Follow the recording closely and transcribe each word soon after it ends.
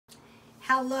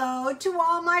Hello to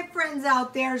all my friends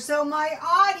out there. So my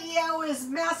audio is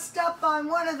messed up on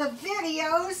one of the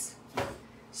videos.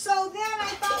 So then I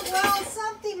thought, well,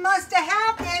 something must have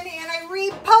happened, and I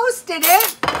reposted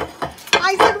it.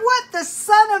 I said, what? The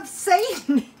son of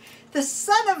Satan? The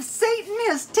son of Satan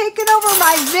has taken over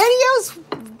my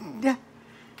videos?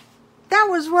 That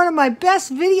was one of my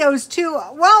best videos, too.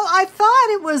 Well, I thought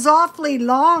it was awfully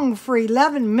long for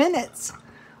 11 minutes.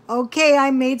 Okay,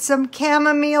 I made some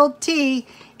chamomile tea.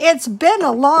 It's been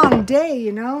a long day,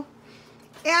 you know.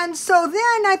 And so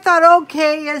then I thought,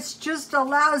 okay, it's just a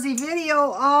lousy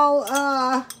video.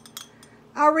 I'll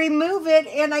remove it,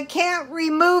 and I can't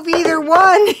remove either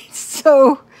one.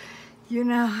 So, you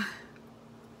know,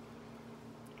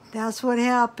 that's what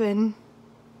happened.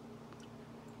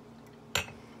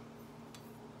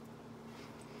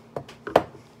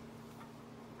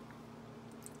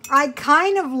 I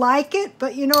kind of like it,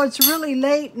 but you know, it's really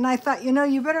late, and I thought, you know,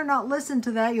 you better not listen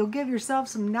to that. You'll give yourself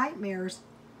some nightmares.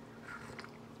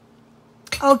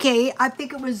 Okay, I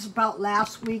think it was about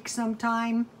last week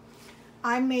sometime.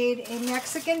 I made a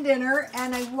Mexican dinner,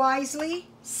 and I wisely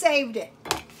saved it.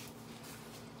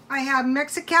 I have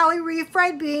Mexicali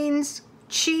refried beans,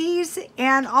 cheese,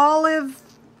 and olive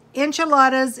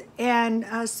enchiladas, and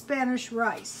Spanish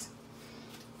rice.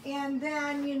 And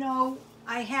then, you know,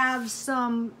 I have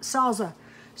some salsa.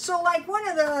 So like one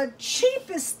of the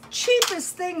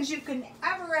cheapest things you can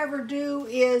ever do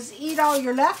is eat all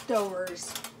your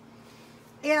leftovers.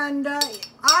 And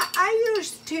I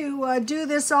used to do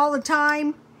this all the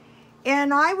time,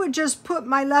 and I would just put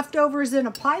my leftovers in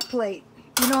a pie plate,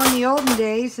 you know, in the olden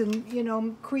days, and, you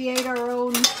know, create our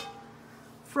own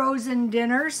frozen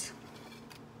dinners.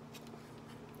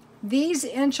 These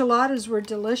enchiladas were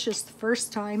delicious the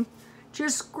first time.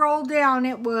 Just scroll down.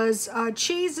 It was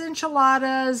cheese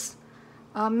enchiladas,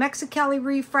 Mexicali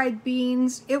refried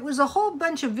beans. It was a whole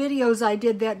bunch of videos I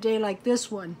did that day like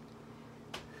this one.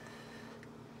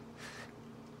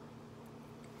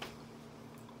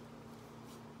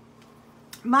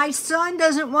 My son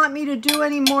doesn't want me to do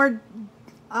any more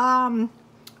dumpster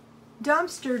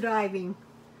diving.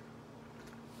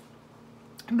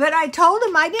 But I told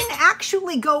him I didn't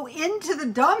actually go into the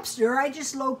dumpster. I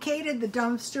just located the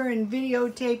dumpster and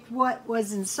videotaped what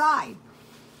was inside.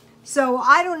 So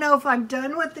I don't know if I'm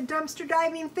done with the dumpster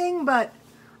diving thing, but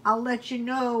I'll let you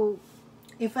know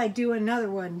if I do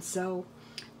another one. So,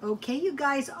 okay, you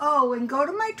guys. Oh, and go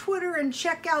to my Twitter and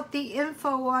check out the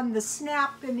info on the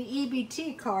Snap and the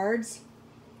EBT cards.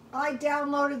 I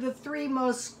downloaded the 3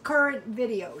 most current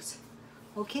videos.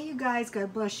 Okay, you guys.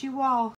 God bless you all.